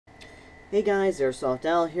Hey guys, Airsoft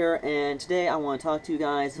Al here, and today I want to talk to you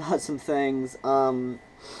guys about some things.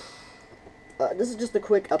 This is just a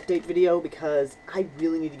quick update video because I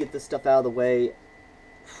really need to get this stuff out of the way.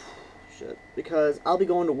 Shit. Because I'll be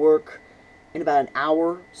going to work in about an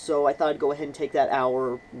hour, so I thought I'd go ahead and take that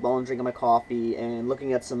hour while I'm drinking my coffee and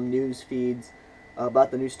looking at some news feeds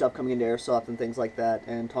about the new stuff coming into Airsoft and things like that,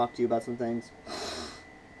 and talk to you about some things.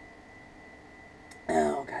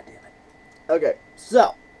 Oh, god damn it. Okay,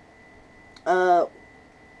 so, a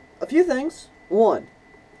few things. One,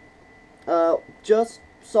 just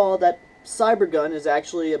saw that Cybergun is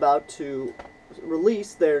actually about to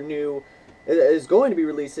release their new, is going to be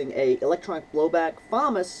releasing a electronic blowback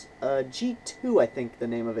FAMAS G2, I think the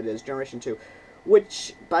name of it is, Generation 2.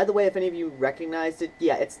 Which, by the way, if any of you recognized it,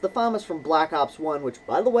 yeah, it's the FAMAS from Black Ops 1, which,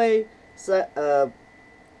 by the way,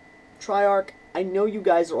 Triarch, I know you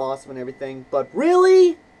guys are awesome and everything, but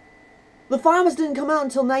really? The FAMAS didn't come out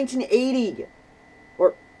until 1980.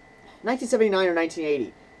 Or 1979 or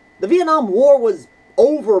 1980. The Vietnam War was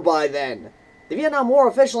over by then. The Vietnam War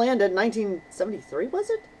officially ended in 1973, was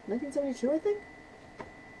it? 1972, I think?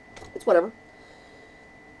 It's whatever.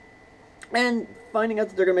 And finding out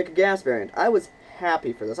that they're going to make a gas variant. I was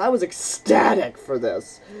happy for this. I was ecstatic for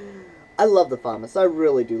this. I love the FAMAS. I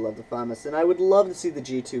really do love the FAMAS. And I would love to see the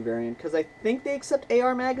G2 variant, because I think they accept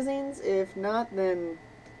AR magazines. If not, then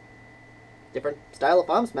different style of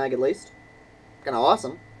FAMAS mag, at least. Kind of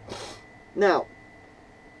awesome. Now,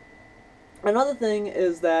 another thing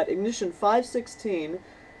is that Ignition 516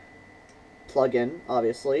 plugin,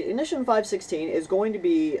 obviously, Ignition 516 is going to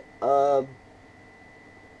be oh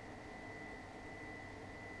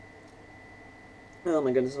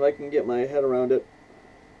my goodness, if I can get my head around it.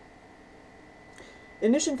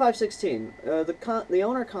 Ignition 516, the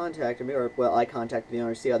owner contacted me, or, well, I contacted the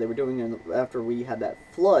owner to see how they were doing after we had that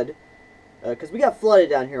flood, because we got flooded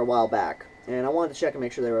down here a while back, and I wanted to check and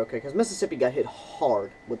make sure they were okay, because Mississippi got hit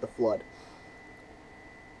hard with the flood.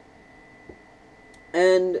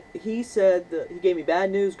 And he said that he gave me bad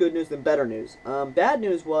news, good news, then better news. Bad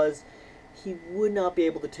news was he would not be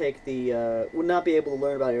able to take the, would not be able to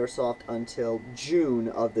learn about Airsoft until June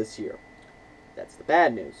of this year. That's the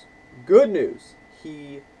bad news. Good news,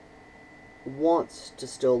 he wants to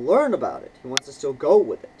still learn about it. He wants to still go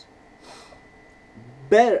with it.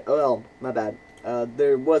 Better, well, my bad.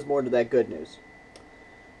 There was more to that good news.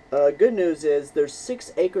 Good news is there's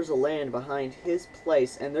 6 acres of land behind his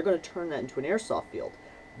place, and they're going to turn that into an airsoft field.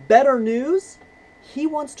 Better news, he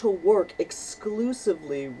wants to work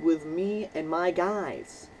exclusively with me and my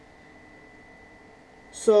guys.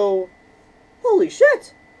 So, holy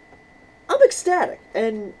shit! I'm ecstatic.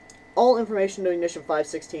 And all information to Ignition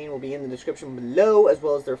 516 will be in the description below, as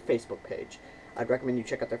well as their Facebook page. I'd recommend you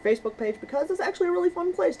check out their Facebook page because it's actually a really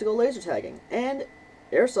fun place to go laser tagging and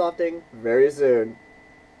airsofting very soon.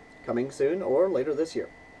 Coming soon or later this year.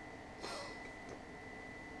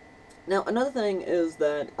 Now, another thing is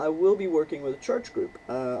that I will be working with a church group.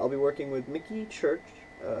 I'll be working with Mickey Church.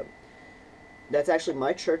 That's actually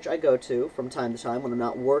my church I go to from time to time when I'm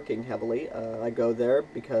not working heavily. I go there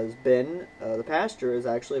because Ben, the pastor, is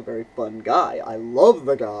actually a very fun guy. I love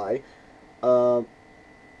the guy.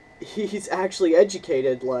 He's actually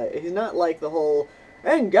educated. Like, he's not like the whole,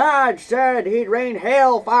 and God said he'd rain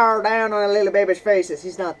hellfire down on a little baby's faces.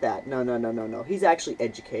 He's not that. No. He's actually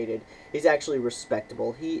educated. He's actually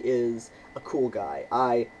respectable. He is a cool guy.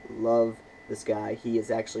 I love this guy. He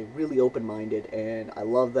is actually really open-minded, and I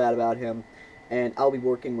love that about him. And I'll be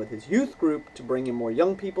working with his youth group to bring in more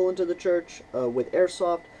young people into the church with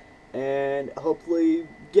Airsoft, and hopefully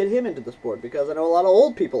get him into the sport, because I know a lot of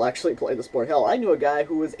old people actually play the sport. Hell, I knew a guy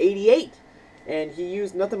who was 88, and he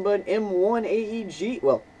used nothing but M1 AEG,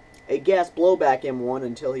 well, a gas blowback M1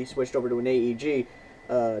 until he switched over to an AEG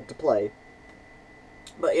to play.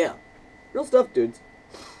 But yeah, real stuff, dudes.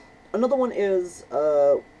 Another one is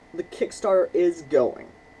the Kickstarter is going.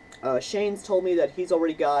 Shane's told me that he's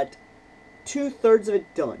already got 2/3 of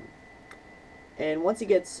it done. And once he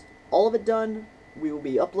gets all of it done, we will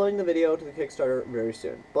be uploading the video to the Kickstarter very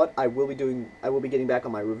soon. But I will be getting back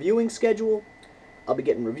on my reviewing schedule. I'll be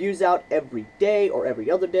getting reviews out every day or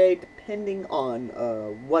every other day, depending on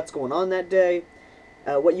what's going on that day.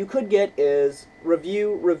 What you could get is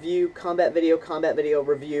review, combat video,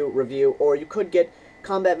 review, or you could get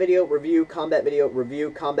combat video, review, combat video,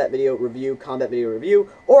 review, combat video, review, combat video, review,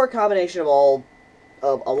 or a combination of all,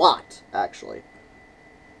 of a lot, actually.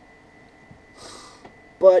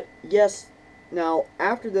 But yes, now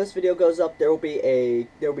after this video goes up, there will be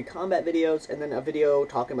combat videos, and then a video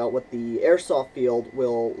talking about what the airsoft field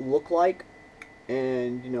will look like,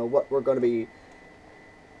 and you know what we're going to be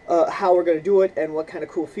how we're going to do it and what kind of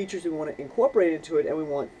cool features we want to incorporate into it, and we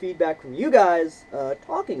want feedback from you guys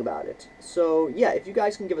talking about it. So yeah, if you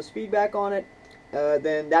guys can give us feedback on it,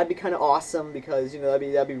 then that'd be kind of awesome, because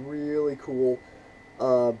that'd be really cool.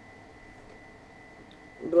 But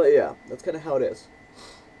yeah, that's kind of how it is.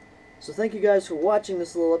 So thank you guys for watching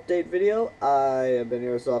this little update video. I have been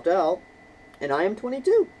Airsoft Al, and I am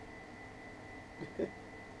 22.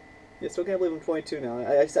 I still can't believe I'm 22 now.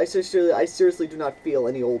 I seriously do not feel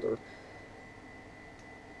any older.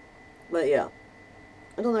 But yeah,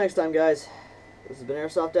 until next time, guys, this has been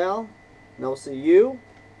Airsoft Al, and I will see you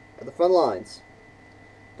at the front lines.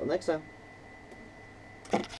 Until next time.